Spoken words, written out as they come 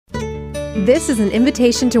This is an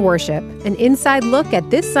invitation to worship, an inside look at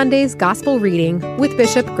this Sunday's gospel reading with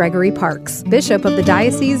Bishop Gregory Parks, Bishop of the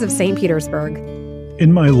Diocese of St. Petersburg.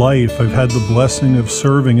 In my life, I've had the blessing of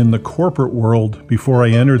serving in the corporate world before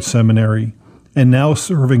I entered seminary, and now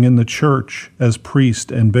serving in the church as priest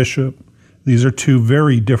and bishop. These are two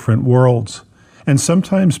very different worlds, and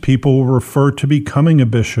sometimes people will refer to becoming a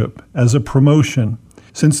bishop as a promotion,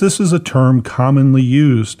 since this is a term commonly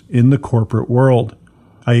used in the corporate world.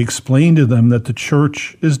 I explained to them that the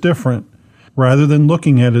church is different. Rather than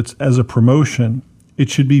looking at it as a promotion, it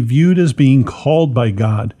should be viewed as being called by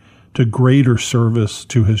God to greater service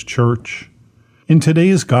to his church. In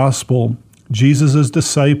today's gospel, Jesus'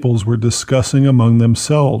 disciples were discussing among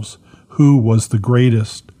themselves who was the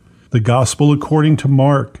greatest. The gospel according to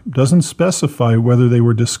Mark doesn't specify whether they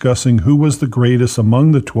were discussing who was the greatest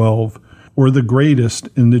among the 12 or the greatest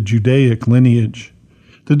in the Judaic lineage.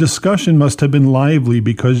 The discussion must have been lively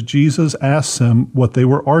because Jesus asked them what they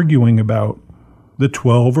were arguing about. The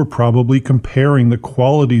 12 were probably comparing the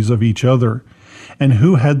qualities of each other and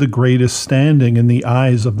who had the greatest standing in the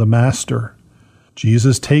eyes of the Master.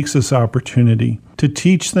 Jesus takes this opportunity to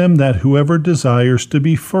teach them that whoever desires to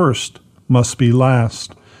be first must be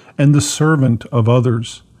last and the servant of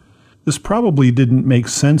others. This probably didn't make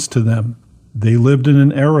sense to them. They lived in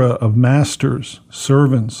an era of masters,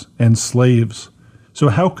 servants, and slaves. So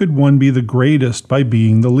how could one be the greatest by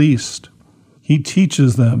being the least? He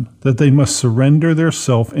teaches them that they must surrender their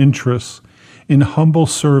self-interests in humble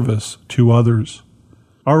service to others.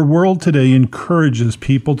 Our world today encourages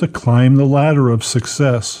people to climb the ladder of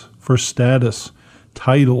success for status,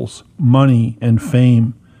 titles, money, and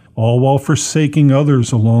fame, all while forsaking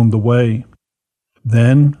others along the way.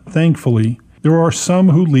 Then, thankfully, there are some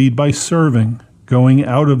who lead by serving, going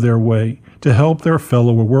out of their way to help their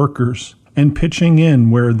fellow workers, and pitching in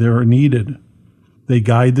where they're needed. They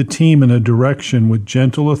guide the team in a direction with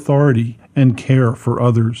gentle authority and care for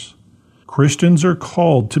others. Christians are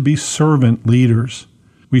called to be servant leaders.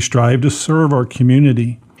 We strive to serve our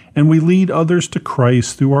community, and we lead others to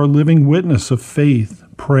Christ through our living witness of faith,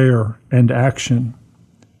 prayer, and action.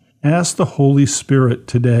 Ask the Holy Spirit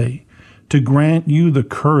today to grant you the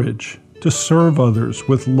courage to serve others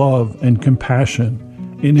with love and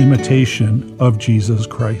compassion in imitation of Jesus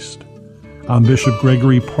Christ. I'm Bishop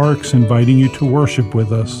Gregory Parks, inviting you to worship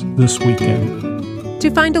with us this weekend. To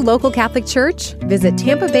find a local Catholic church, visit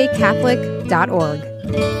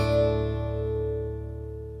tampabaycatholic.org.